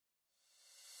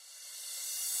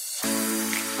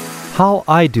How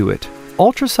I Do It,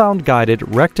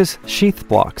 Ultrasound-Guided Rectus Sheath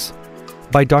Blocks,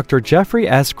 by Dr. Jeffrey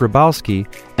S. Grabowski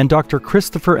and Dr.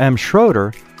 Christopher M.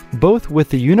 Schroeder, both with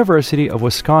the University of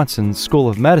Wisconsin School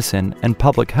of Medicine and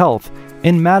Public Health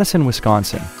in Madison,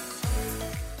 Wisconsin.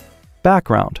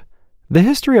 Background: the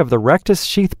history of the rectus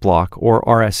sheath block, or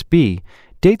RSB,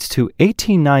 dates to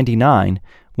 1899,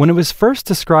 when it was first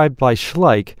described by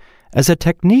Schleich as a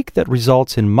technique that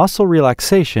results in muscle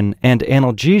relaxation and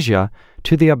analgesia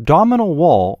to the abdominal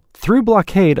wall through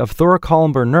blockade of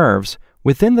thoracolumbar nerves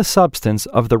within the substance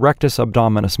of the rectus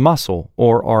abdominis muscle,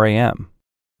 or RAM.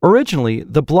 Originally,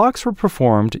 the blocks were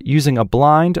performed using a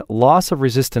blind loss of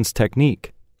resistance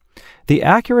technique. The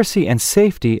accuracy and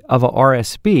safety of a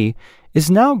RSB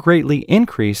is now greatly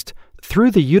increased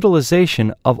through the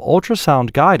utilization of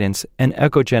ultrasound guidance and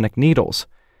echogenic needles,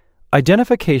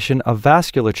 identification of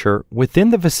vasculature within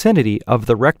the vicinity of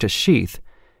the rectus sheath,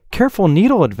 careful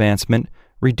needle advancement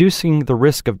reducing the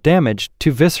risk of damage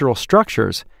to visceral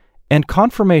structures, and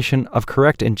confirmation of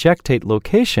correct injectate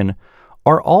location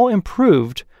are all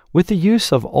improved with the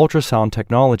use of ultrasound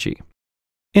technology.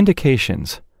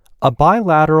 Indications: a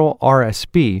bilateral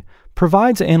RSB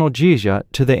provides analgesia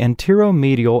to the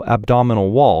anteromedial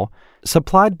abdominal wall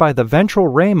supplied by the ventral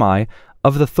rami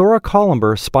of the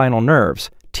thoracolumbar spinal nerves,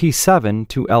 T7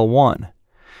 to L1.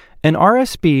 An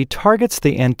RSB targets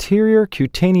the anterior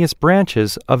cutaneous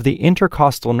branches of the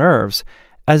intercostal nerves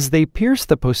as they pierce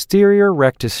the posterior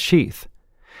rectus sheath.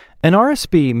 An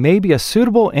RSB may be a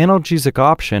suitable analgesic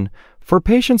option for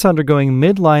patients undergoing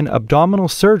midline abdominal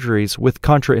surgeries with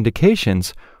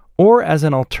contraindications or as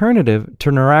an alternative to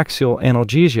neuraxial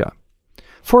analgesia.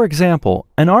 For example,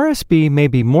 an RSB may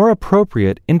be more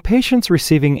appropriate in patients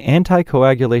receiving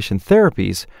anticoagulation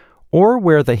therapies or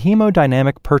where the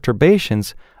hemodynamic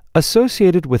perturbations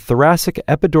associated with thoracic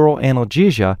epidural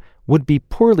analgesia would be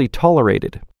poorly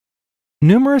tolerated.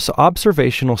 Numerous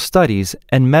observational studies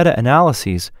and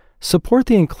meta-analyses support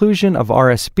the inclusion of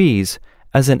RSBs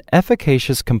as an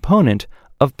efficacious component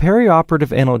of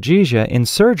perioperative analgesia in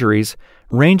surgeries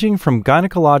ranging from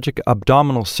gynecologic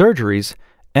abdominal surgeries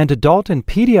and adult and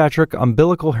pediatric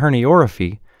umbilical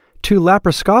herniorrhaphy to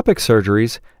laparoscopic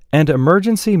surgeries and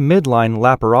emergency midline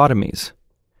laparotomies.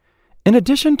 In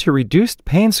addition to reduced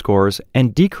pain scores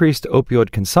and decreased opioid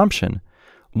consumption,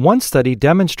 one study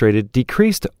demonstrated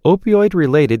decreased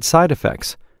opioid-related side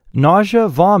effects, nausea,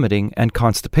 vomiting, and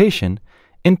constipation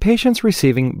in patients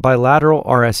receiving bilateral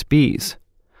RSBs.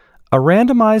 A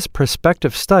randomized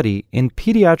prospective study in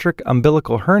pediatric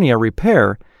umbilical hernia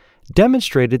repair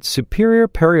demonstrated superior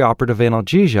perioperative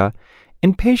analgesia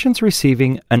in patients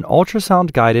receiving an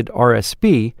ultrasound-guided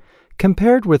RSB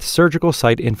compared with surgical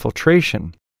site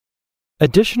infiltration.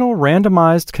 Additional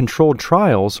randomized controlled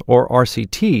trials, or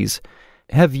RCTs,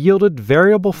 have yielded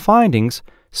variable findings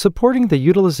supporting the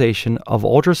utilization of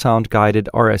ultrasound-guided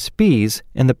RSBs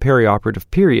in the perioperative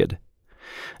period.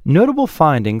 Notable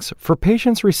findings for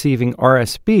patients receiving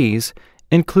RSBs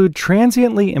include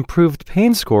transiently improved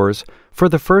pain scores for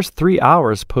the first 3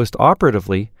 hours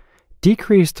post-operatively,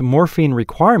 decreased morphine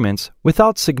requirements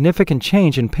without significant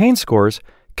change in pain scores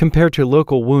compared to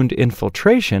local wound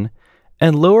infiltration,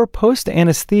 and lower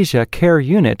post-anesthesia care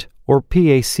unit, or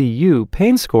PACU,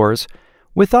 pain scores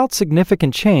without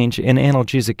significant change in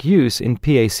analgesic use in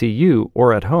PACU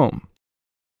or at home.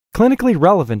 Clinically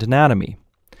relevant anatomy: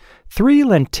 3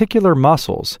 lenticular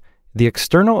muscles, the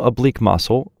external oblique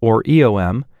muscle, or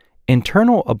EOM,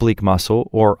 internal oblique muscle,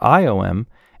 or IOM,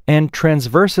 and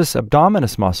transversus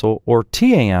abdominis muscle, or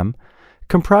TAM,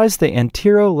 comprise the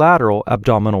anterolateral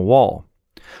abdominal wall.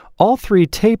 All 3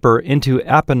 taper into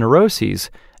aponeuroses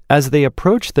as they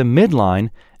approach the midline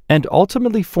and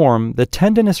ultimately form the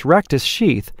tendinous rectus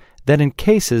sheath that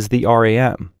encases the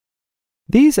RAM.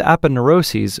 These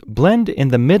aponeuroses blend in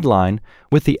the midline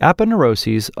with the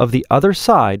aponeuroses of the other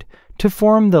side to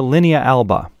form the linea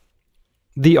alba.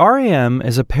 The RAM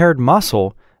is a paired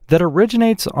muscle that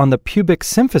originates on the pubic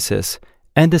symphysis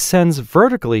and descends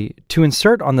vertically to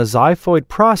insert on the xiphoid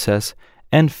process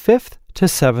and 5th to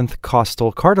 7th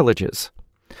costal cartilages.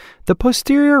 The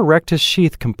posterior rectus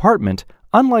sheath compartment,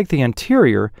 unlike the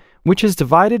anterior, which is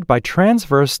divided by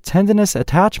transverse tendinous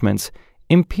attachments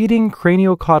impeding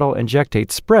craniocaudal injectate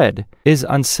spread, is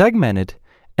unsegmented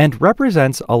and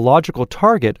represents a logical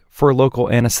target for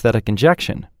local anesthetic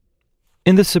injection.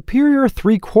 In the superior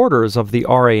 3/4 of the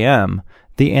RAM,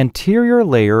 the anterior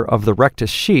layer of the rectus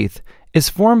sheath is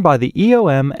formed by the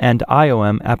EOM and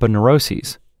IOM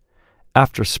aponeuroses.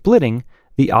 After splitting,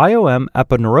 the IOM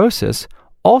aponeurosis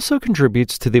also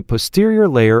contributes to the posterior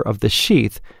layer of the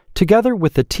sheath together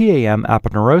with the TAM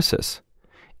aponeurosis.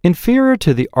 Inferior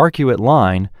to the arcuate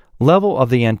line level of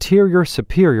the anterior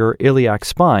superior iliac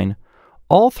spine,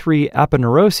 all three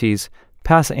aponeuroses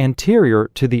pass anterior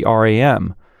to the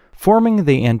RAM, forming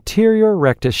the anterior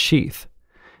rectus sheath.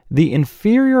 The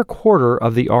inferior quarter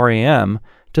of the RAM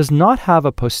does not have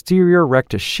a posterior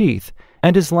rectus sheath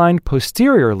and is lined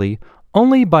posteriorly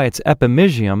only by its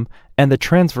epimysium and the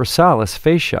transversalis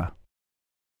fascia.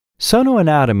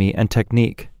 Sonoanatomy and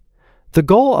technique. The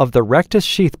goal of the rectus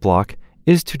sheath block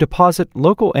is to deposit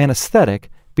local anesthetic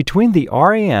between the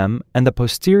RAM and the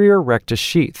posterior rectus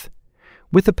sheath.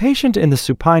 With the patient in the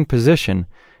supine position,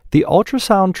 the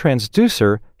ultrasound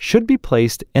transducer should be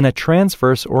placed in a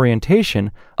transverse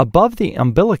orientation above the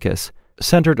umbilicus,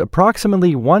 centered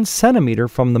approximately 1 centimeter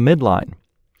from the midline.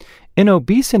 In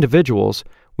obese individuals,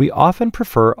 we often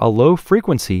prefer a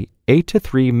low-frequency 8 to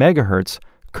 3 MHz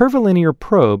curvilinear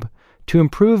probe to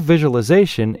improve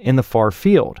visualization in the far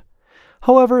field.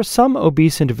 However, some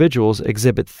obese individuals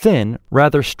exhibit thin,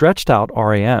 rather stretched-out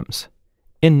RAMs.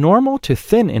 In normal to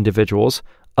thin individuals,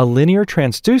 a linear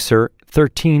transducer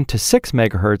 13 to 6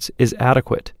 MHz is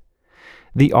adequate.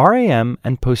 The RAM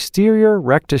and posterior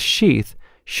rectus sheath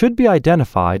should be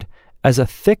identified as a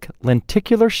thick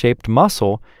lenticular-shaped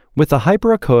muscle with a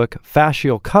hyperechoic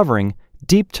fascial covering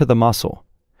deep to the muscle.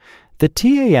 The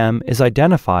TAM is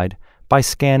identified by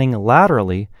scanning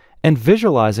laterally and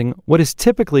visualizing what is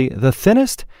typically the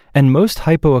thinnest and most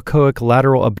hypoechoic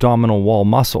lateral abdominal wall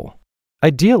muscle.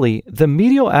 Ideally, the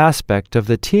medial aspect of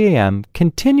the TAM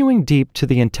continuing deep to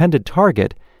the intended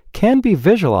target can be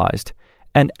visualized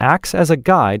and acts as a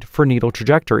guide for needle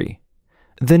trajectory.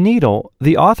 The needle,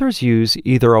 the authors use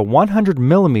either a 100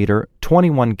 mm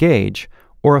 21 gauge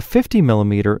or a 50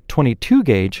 mm 22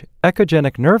 gauge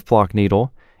echogenic nerve block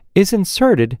needle, is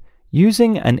inserted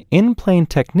using an in-plane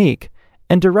technique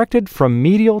and directed from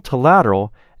medial to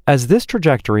lateral, as this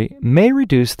trajectory may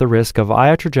reduce the risk of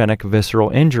iatrogenic visceral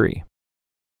injury.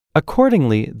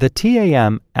 Accordingly, the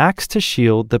TAM acts to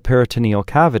shield the peritoneal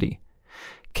cavity.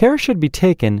 Care should be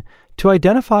taken to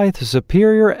identify the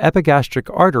superior epigastric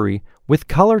artery with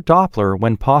color Doppler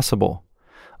when possible.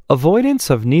 Avoidance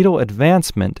of needle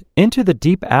advancement into the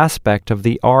deep aspect of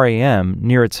the RAM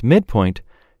near its midpoint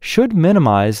should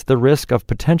minimize the risk of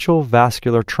potential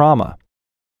vascular trauma.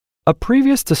 A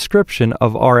previous description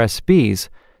of RSBs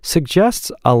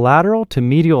suggests a lateral to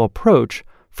medial approach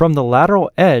from the lateral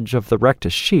edge of the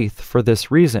rectus sheath for this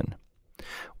reason.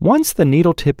 Once the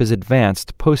needle tip is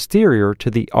advanced posterior to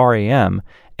the RAM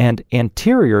and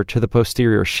anterior to the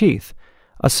posterior sheath,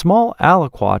 a small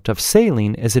aliquot of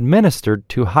saline is administered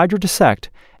to hydrodissect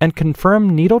and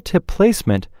confirm needle tip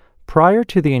placement prior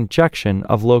to the injection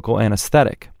of local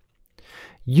anesthetic.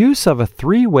 Use of a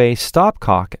 3-way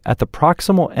stopcock at the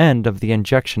proximal end of the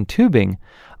injection tubing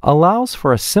allows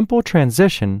for a simple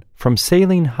transition from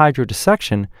saline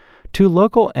hydrodissection to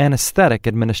local anesthetic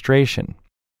administration.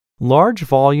 Large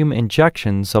volume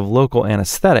injections of local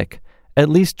anesthetic, at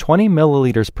least 20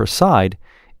 milliliters per side,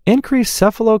 increase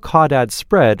cephalocaudad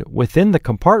spread within the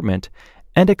compartment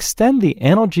and extend the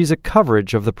analgesic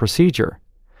coverage of the procedure.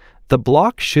 The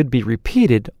block should be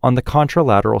repeated on the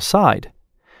contralateral side.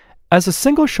 As a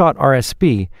single-shot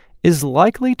RSB is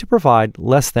likely to provide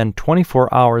less than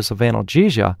 24 hours of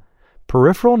analgesia,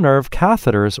 peripheral nerve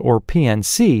catheters, or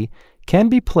PNC, can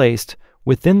be placed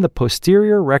within the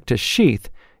posterior rectus sheath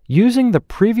using the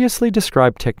previously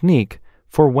described technique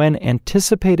for when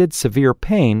anticipated severe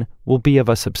pain will be of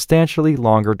a substantially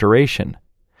longer duration.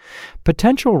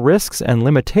 Potential risks and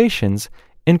limitations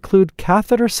include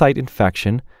catheter site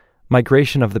infection,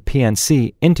 migration of the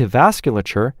PNC into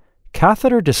vasculature,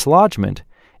 catheter dislodgement,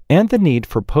 and the need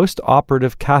for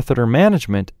post-operative catheter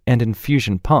management and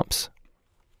infusion pumps.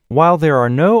 While there are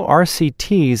no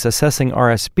RCTs assessing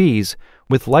RSBs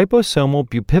with liposomal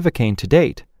bupivacaine to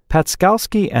date,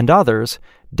 Patskowski and others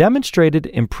demonstrated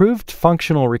improved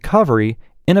functional recovery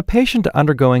in a patient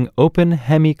undergoing open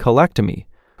hemicolectomy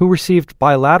who received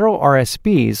bilateral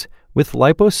RSBs with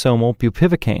liposomal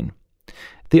bupivacaine.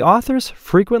 The authors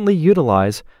frequently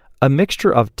utilize a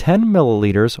mixture of 10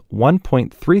 milliliters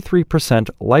 1.33%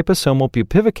 liposomal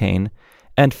bupivacaine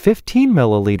and 15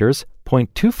 milliliters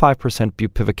 0.25%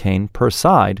 bupivacaine per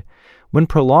side when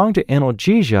prolonged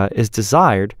analgesia is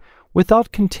desired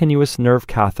without continuous nerve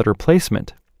catheter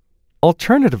placement.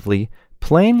 Alternatively,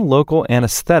 plain local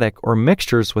anesthetic or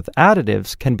mixtures with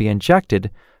additives can be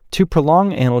injected to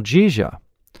prolong analgesia.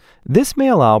 This may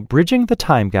allow bridging the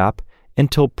time gap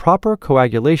until proper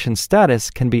coagulation status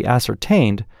can be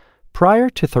ascertained prior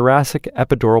to thoracic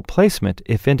epidural placement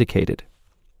if indicated.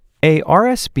 A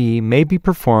RSB may be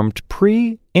performed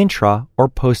pre, intra, or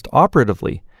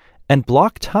post-operatively, and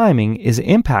block timing is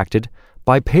impacted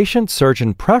by patient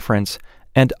surgeon preference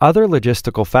and other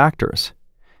logistical factors.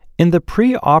 In the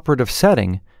pre-operative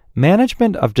setting,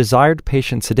 management of desired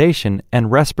patient sedation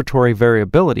and respiratory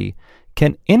variability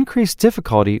can increase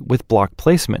difficulty with block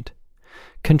placement.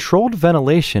 Controlled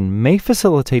ventilation may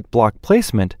facilitate block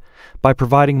placement by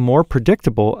providing more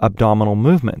predictable abdominal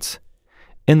movements.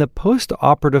 In the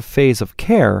post-operative phase of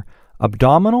care,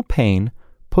 abdominal pain,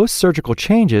 post-surgical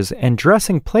changes, and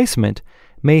dressing placement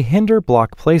may hinder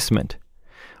block placement,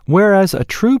 whereas a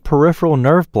true peripheral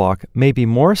nerve block may be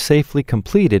more safely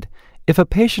completed if a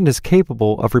patient is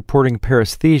capable of reporting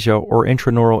paresthesia or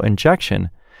intraneural injection.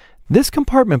 This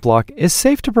compartment block is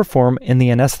safe to perform in the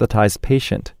anesthetized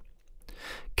patient.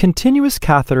 Continuous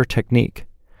catheter technique.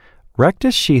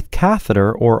 Rectus sheath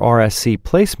catheter, or RSC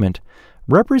placement,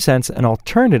 represents an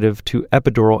alternative to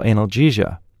epidural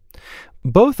analgesia.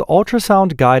 Both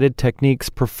ultrasound-guided techniques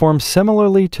perform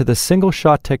similarly to the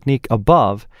single-shot technique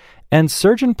above, and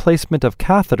surgeon placement of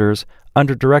catheters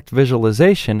under direct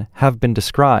visualization have been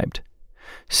described.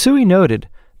 Sui noted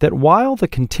that while the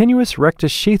continuous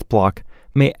rectus sheath block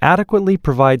may adequately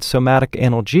provide somatic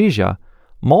analgesia,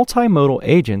 multimodal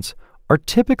agents are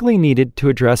typically needed to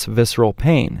address visceral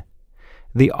pain.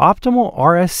 The optimal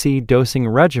RSC dosing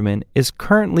regimen is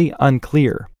currently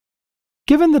unclear.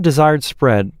 Given the desired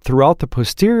spread throughout the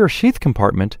posterior sheath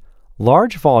compartment,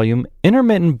 large volume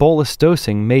intermittent bolus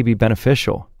dosing may be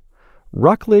beneficial.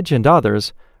 Ruckledge and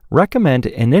others recommend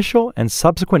initial and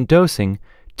subsequent dosing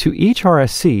to each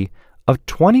RSC of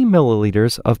 20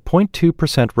 milliliters of 0.2%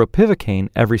 ropivacaine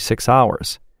every 6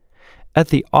 hours. At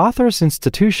the author's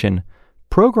institution,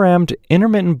 programmed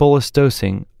intermittent bolus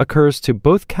dosing occurs to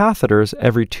both catheters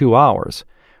every 2 hours,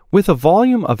 with a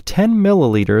volume of 10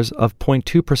 milliliters of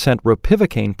 0.2%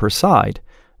 ropivacaine per side,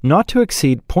 not to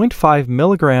exceed 0.5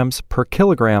 milligrams per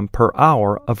kilogram per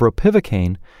hour of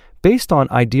ropivacaine based on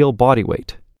ideal body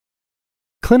weight.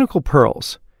 Clinical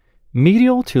pearls.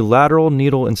 Medial to lateral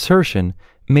needle insertion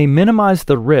may minimize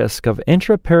the risk of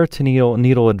intraperitoneal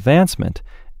needle advancement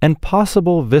and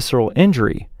possible visceral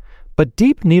injury, but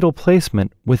deep needle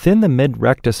placement within the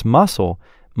mid-rectus muscle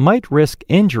might risk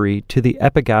injury to the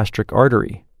epigastric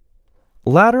artery.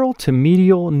 Lateral to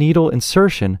medial needle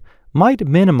insertion might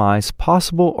minimize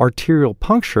possible arterial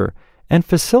puncture and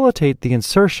facilitate the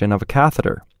insertion of a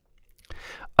catheter.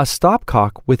 A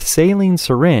stopcock with saline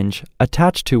syringe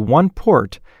attached to one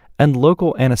port and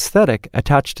local anesthetic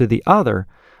attached to the other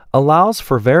allows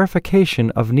for verification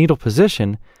of needle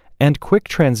position and quick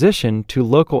transition to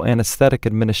local anesthetic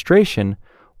administration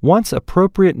once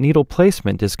appropriate needle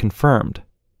placement is confirmed.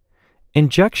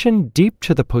 Injection deep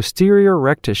to the posterior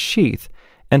rectus sheath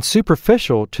and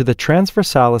superficial to the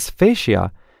transversalis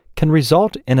fascia can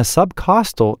result in a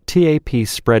subcostal TAP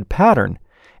spread pattern,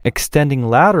 extending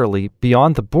laterally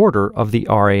beyond the border of the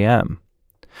RAM.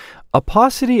 A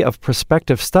paucity of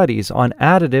prospective studies on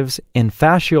additives in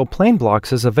fascial plane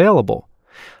blocks is available.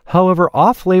 However,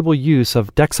 off-label use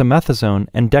of dexamethasone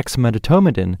and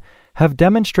dexmedetomidine have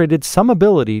demonstrated some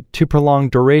ability to prolong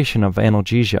duration of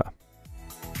analgesia.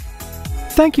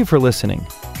 Thank you for listening.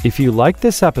 If you like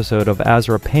this episode of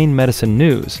ASRA Pain Medicine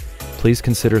News, please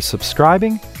consider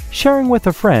subscribing, sharing with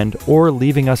a friend, or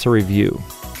leaving us a review.